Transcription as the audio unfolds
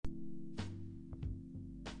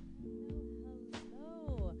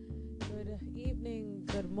evening,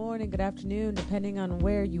 good morning, good afternoon, depending on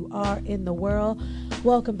where you are in the world.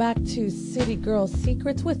 Welcome back to City Girl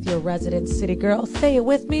Secrets with your resident City Girl. Say it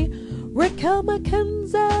with me, Raquel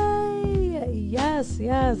McKenzie. Yes.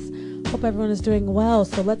 Hope everyone is doing well.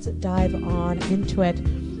 So let's dive on into it.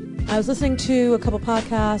 I was listening to a couple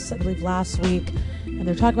podcasts, I believe last week, and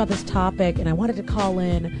they're talking about this topic, and I wanted to call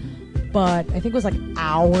in, but I think it was like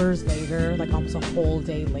hours later, like almost a whole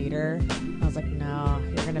day later. I was like, no,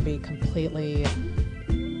 you're going to be completely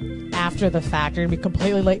after the fact. You're going to be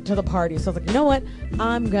completely late to the party. So I was like, you know what?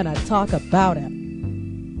 I'm going to talk about it.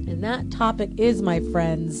 And that topic is, my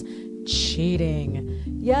friends, cheating.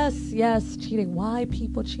 Yes, cheating. Why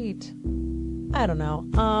people cheat? I don't know.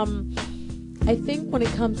 I think when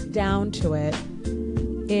it comes down to it,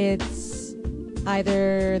 it's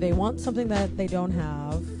either they want something that they don't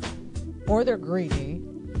have, or they're greedy,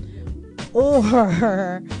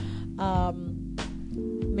 or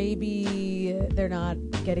maybe they're not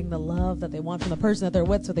getting the love that they want from the person that they're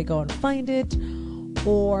with, so they go and find it,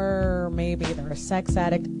 or maybe they're a sex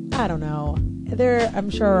addict. I don't know. I'm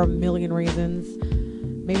sure are a million reasons.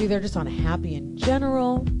 Maybe they're just unhappy in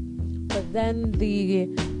general. But then the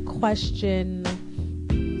question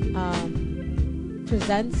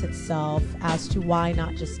presents itself as to why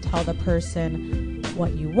not just tell the person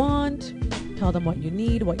what you want, tell them what you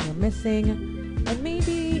need, what you're missing, and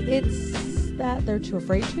maybe it's that they're too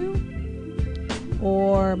afraid to,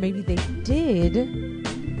 or maybe they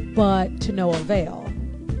did, but to no avail.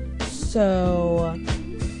 So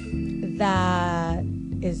that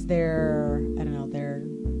is their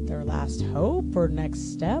last hope or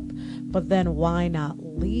next step. But then why not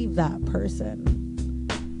leave that person?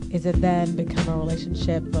 Is it then become a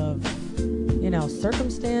relationship of,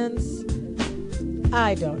 circumstance?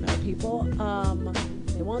 I don't know, people.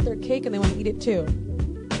 They want their cake and they want to eat it too,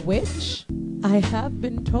 which I have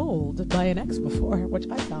been told by an ex before, which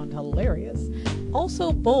I found hilarious.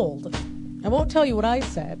 Also bold. I won't tell you what I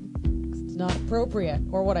said, because it's not appropriate,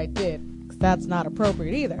 or what I did, because that's not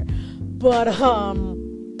appropriate either. But I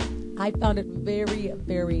found it very,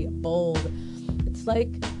 very bold. It's like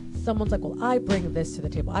someone's like, well, I bring this to the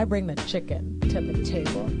table. I bring the chicken to the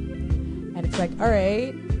table. And it's like, all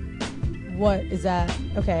right, what is that?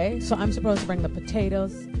 Okay, so I'm supposed to bring the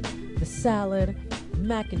potatoes, the salad,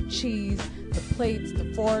 mac and cheese, the plates,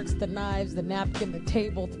 the forks, the knives, the napkin, the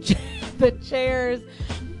table, the chairs.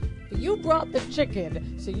 But you brought the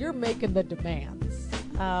chicken, so you're making the demands.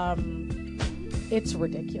 It's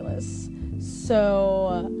ridiculous.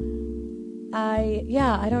 So I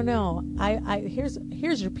don't know. Here's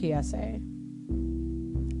your PSA.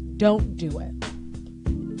 Don't do it.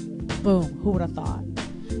 Boom. Who would have thought?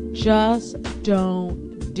 Just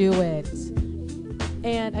don't do it.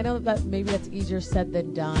 And I know that maybe that's easier said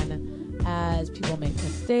than done, as people make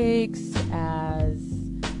mistakes, as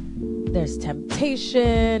there's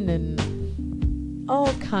temptation and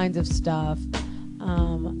all kinds of stuff.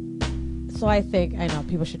 So I know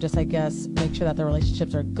people should just, make sure that the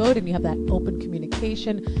relationships are good and you have that open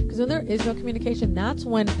communication. Because when there is no communication, that's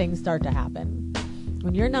when things start to happen.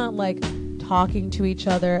 When you're not talking to each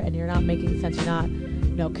other and you're not making sense, you're not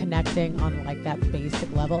connecting on that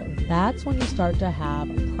basic level, that's when you start to have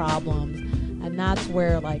problems. And that's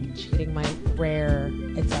where cheating might rear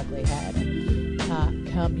its ugly head.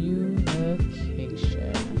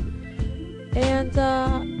 Communication. And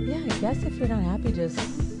I guess if you're not happy, just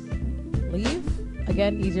leave.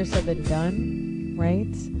 Again, easier said than done,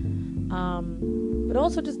 right? But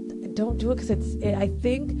also just don't do it, because I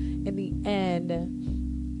think in the end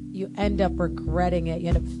you end up regretting it. You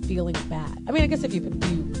end up feeling bad. I mean, I guess if you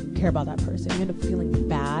care about that person, you end up feeling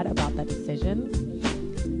bad about that decision.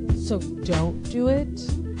 So don't do it.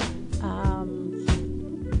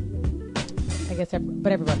 I guess,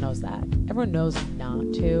 but everyone knows that. Everyone knows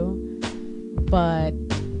not to. But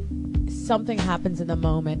something happens in the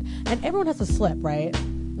moment, and everyone has a slip, right?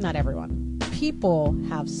 Not everyone. People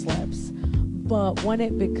have slips. But when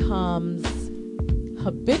it becomes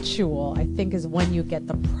habitual, I think is when you get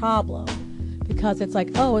the problem. Because it's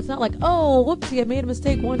it's not whoopsie, I made a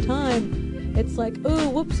mistake one time. It's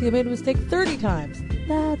whoopsie, I made a mistake 30 times.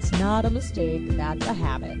 That's not a mistake. That's a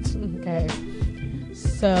habit. Okay.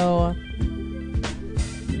 So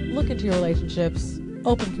look into your relationships,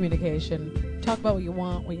 open communication, talk about what you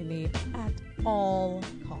want, what you need at all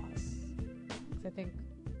costs. I think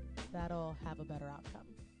that'll have a better outcome.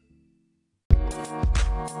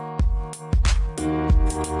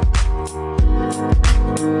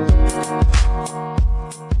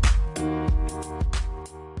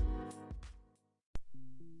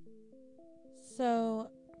 So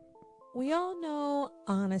we all know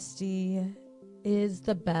honesty is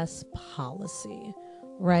the best policy,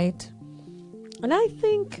 right? And I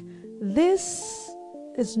think this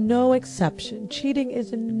is no exception. Cheating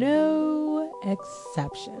is no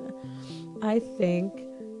exception. I think,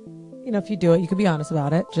 if you do it, you can be honest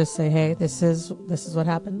about it. Just say, hey, this is what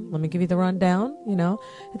happened. Let me give you the rundown.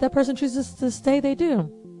 If that person chooses to stay, they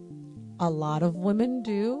do. A lot of women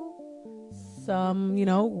do. Some,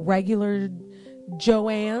 regular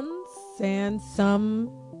Joannes and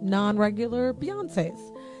some non-regular Beyoncés.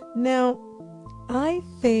 Now, I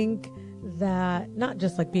think that not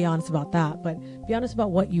just like be honest about that, but be honest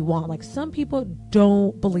about what you want. Like some people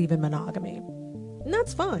don't believe in monogamy, and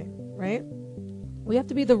that's fine, right? We have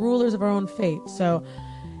to be the rulers of our own fate. So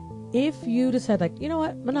if you decide like, you know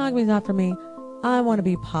what, monogamy is not for me, I want to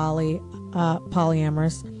be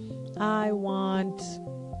polyamorous. I want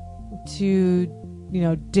to,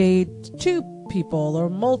 date two people or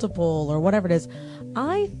multiple or whatever it is.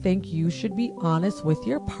 I think you should be honest with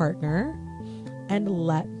your partner and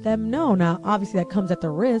let them know. Now, obviously that comes at the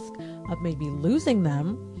risk of maybe losing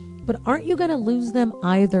them, but aren't you going to lose them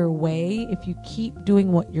either way if you keep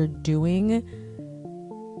doing what you're doing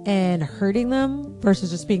and hurting them versus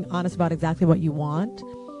just being honest about exactly what you want?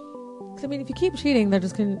 Because, if you keep cheating, they're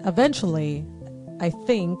just going to eventually, I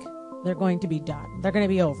think, they're going to be done. They're going to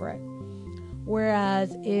be over it.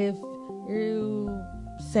 Whereas if you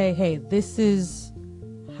say, hey, this is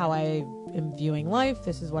how I am viewing life.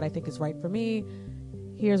 This is what I think is right for me.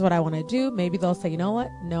 Here's what I want to do. Maybe they'll say, you know what?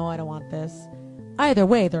 No, I don't want this. Either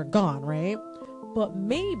way, they're gone, right? But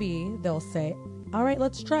maybe they'll say, all right,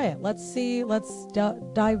 let's try it. Let's see. Let's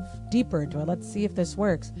dive deeper into it. Let's see if this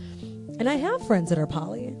works. And I have friends that are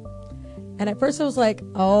poly. And at first I was like,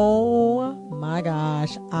 oh my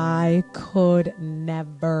gosh, I could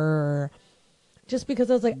never. Just because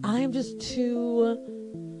I was like, I'm just too,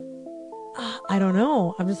 I don't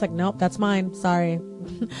know. I'm just like, nope, that's mine. Sorry.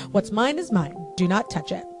 What's mine is mine. Do not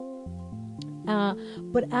touch it.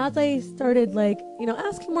 But as I started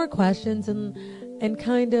asking more questions and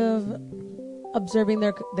kind of observing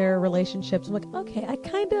their relationships, I'm like, okay, I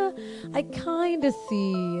kind of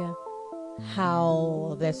see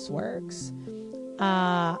how this works.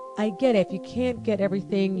 I get it. If you can't get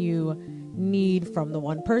everything you need from the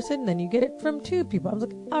one person, then you get it from two people. I was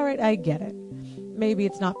like, all right, I get it. Maybe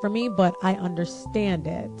it's not for me, but I understand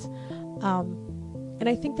it. And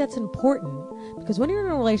I think that's important because when you're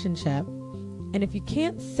in a relationship and if you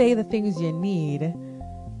can't say the things you need,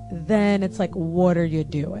 then it's like, what are you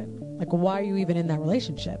doing? Like, why are you even in that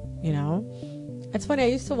relationship? It's funny. I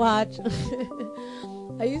used to watch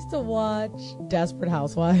Desperate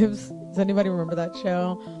Housewives. Does anybody remember that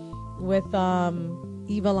show with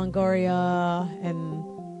Eva Longoria and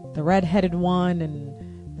the redheaded one, and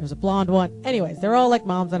there's a blonde one. Anyways, they're all like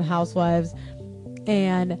moms and housewives.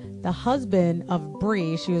 And the husband of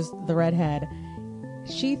Bree, she was the redhead,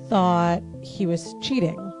 she thought he was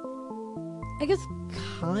cheating. I guess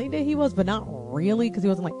kind of he was, but not really, because he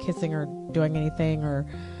wasn't like kissing or doing anything or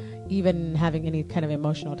even having any kind of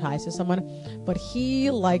emotional ties to someone. But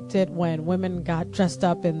he liked it when women got dressed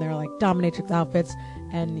up in their like dominatrix outfits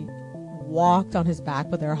and walked on his back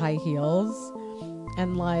with their high heels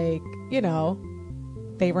and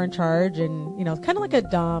they were in charge, and kind of like a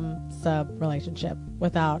dom sub relationship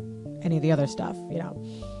without any of the other stuff,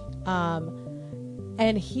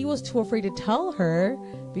 and he was too afraid to tell her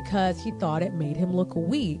because he thought it made him look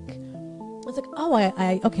weak. I was like, oh,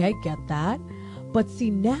 I get that. But see,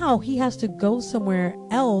 now he has to go somewhere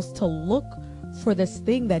else to look for this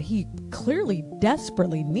thing that he clearly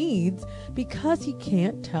desperately needs because he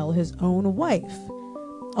can't tell his own wife.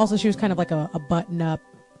 Also, she was kind of like a button-up,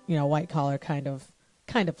 white collar kind of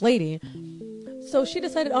lady. So she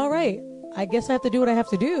decided, all right, I guess I have to do what I have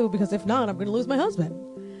to do because if not, I'm going to lose my husband.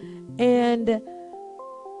 And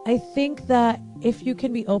I think that if you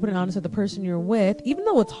can be open and honest with the person you're with, even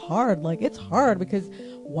though it's hard because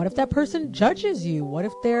what if that person judges you? What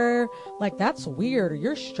if they're like, that's weird or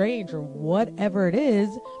you're strange or whatever it is,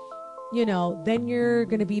 then you're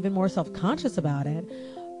going to be even more self-conscious about it.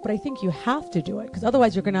 But I think you have to do it because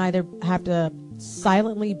otherwise you're going to either have to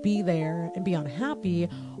silently be there and be unhappy,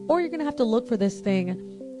 or you're going to have to look for this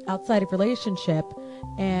thing outside of relationship.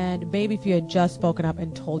 And maybe if you had just spoken up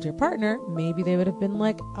and told your partner, maybe they would have been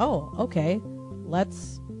like, oh, okay,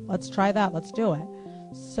 let's try that. Let's do it.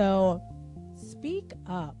 So speak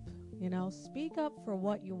up, speak up for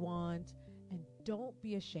what you want and don't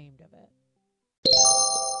be ashamed of it.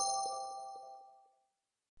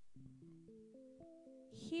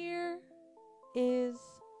 Here is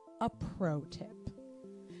a pro tip.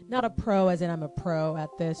 Not a pro as in I'm a pro at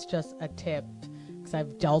this, just a tip because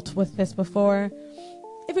I've dealt with this before.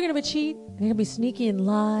 if you're going to cheat, you're going to be sneaky and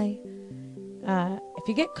lie, if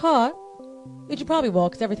you get caught, which you probably will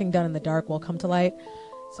because everything done in the dark will come to light.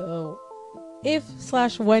 So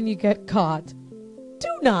if/when you get caught,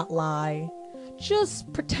 do not lie.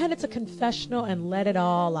 Just pretend it's a confessional and let it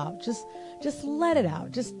all out. Just let it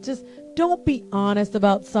out. Just don't be honest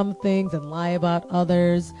about some things and lie about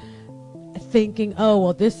others, thinking, oh,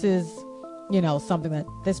 well, this is, something that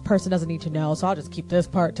this person doesn't need to know, so I'll just keep this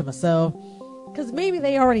part to myself. Because maybe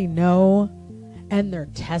they already know, and they're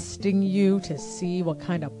testing you to see what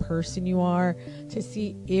kind of person you are, to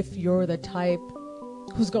see if you're the type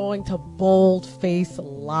who's going to bold-face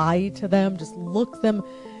lie to them. Just look them,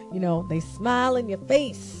 they smile in your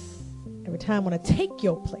face every time want to take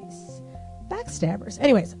your place. Backstabbers.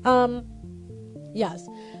 Anyways, yes,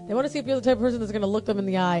 they want to see if you're the type of person that's going to look them in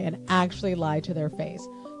the eye and actually lie to their face.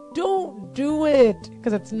 Don't do it,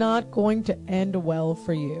 because it's not going to end well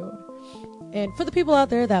for you. And for the people out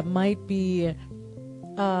there that might be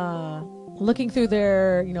looking through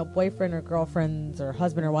their, boyfriend or girlfriend's or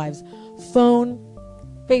husband or wife's phone,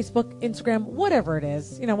 Facebook, Instagram, whatever it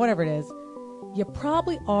is, you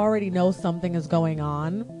probably already know something is going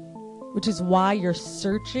on, which is why you're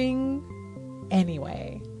searching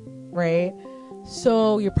anyway, right?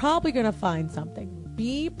 So you're probably going to find something.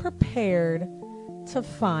 Be prepared to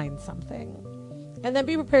find something. And then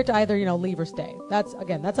be prepared to either, leave or stay. That's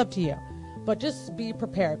up to you. But just be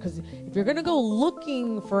prepared, because if you're going to go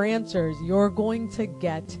looking for answers, you're going to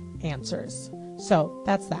get answers. So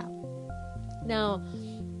that's that. Now,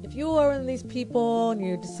 if you are one of these people and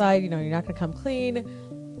you decide, you're not going to come clean,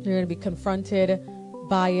 you're going to be confronted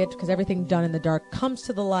by it because everything done in the dark comes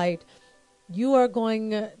to the light, you are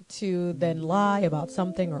going to then lie about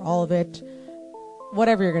something or all of it,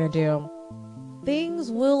 whatever you're going to do. Things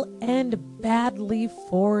will end badly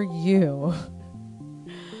for you.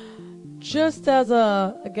 Just as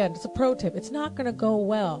just a pro tip, it's not going to go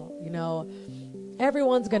well.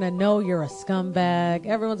 Everyone's going to know you're a scumbag.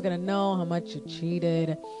 Everyone's going to know how much you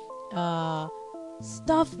cheated.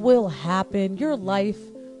 Stuff will happen. Your life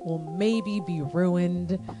will maybe be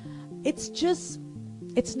ruined. It's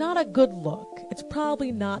not a good look. It's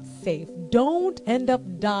probably not safe. Don't end up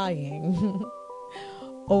dying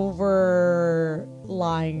over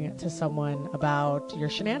lying to someone about your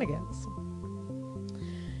shenanigans.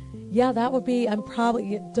 Yeah, that would be, I'm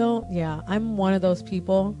one of those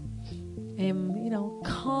people. I'm,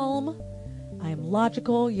 calm. I am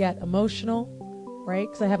logical yet emotional, right?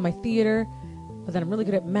 Because I have my theater, but then I'm really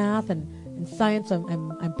good at math and science.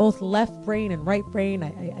 I'm both left brain and right brain.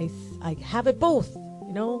 I have it both,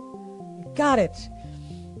 I got it.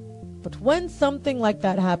 But when something like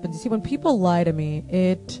that happens, you see, when people lie to me,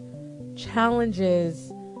 it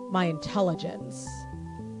challenges my intelligence.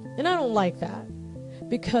 And I don't like that.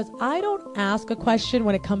 Because I don't ask a question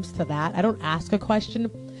when it comes to that. I don't ask a question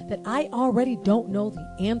that I already don't know the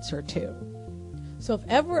answer to. So if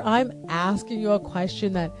ever I'm asking you a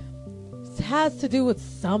question that has to do with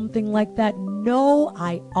something like that, no,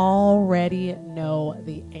 I already know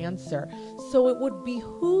the answer. So it would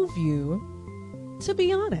behoove you to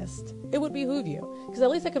be honest. It would behoove you. Because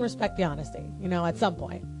at least I can respect the honesty, at some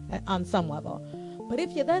point, on some level. But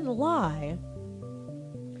if you then lie,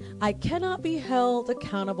 I cannot be held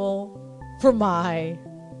accountable for my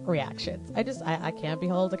reactions. I can't be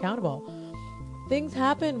held accountable. Things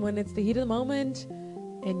happen when it's the heat of the moment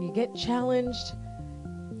and you get challenged.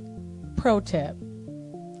 Pro tip: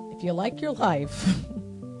 if you like your life,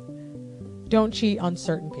 don't cheat on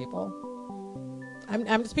certain people.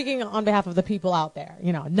 I'm speaking on behalf of the people out there,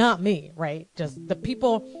 not me, right? Just the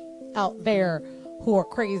people out there who are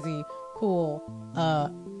crazy, who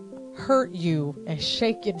hurt you and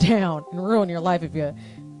shake you down and ruin your life if you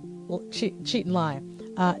cheat and lie.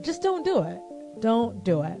 Just don't do it. Don't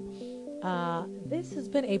do it. This has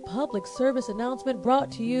been a public service announcement brought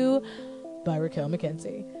to you by Raquel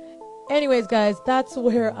McKenzie. Anyways, guys, that's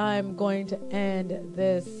where I'm going to end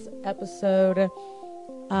this episode.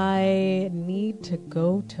 I need to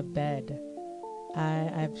go to bed.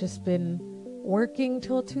 I've just been working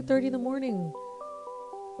till 2:30 in the morning.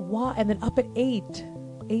 Why? And then up at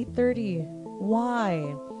 8:30.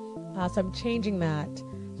 Why? So I'm changing that. So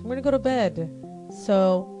I'm going to go to bed.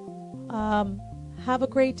 So have a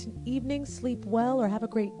great evening. Sleep well, or have a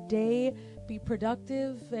great day. Be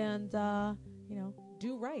productive and,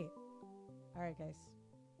 do right. All right, guys.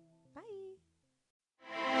 Bye.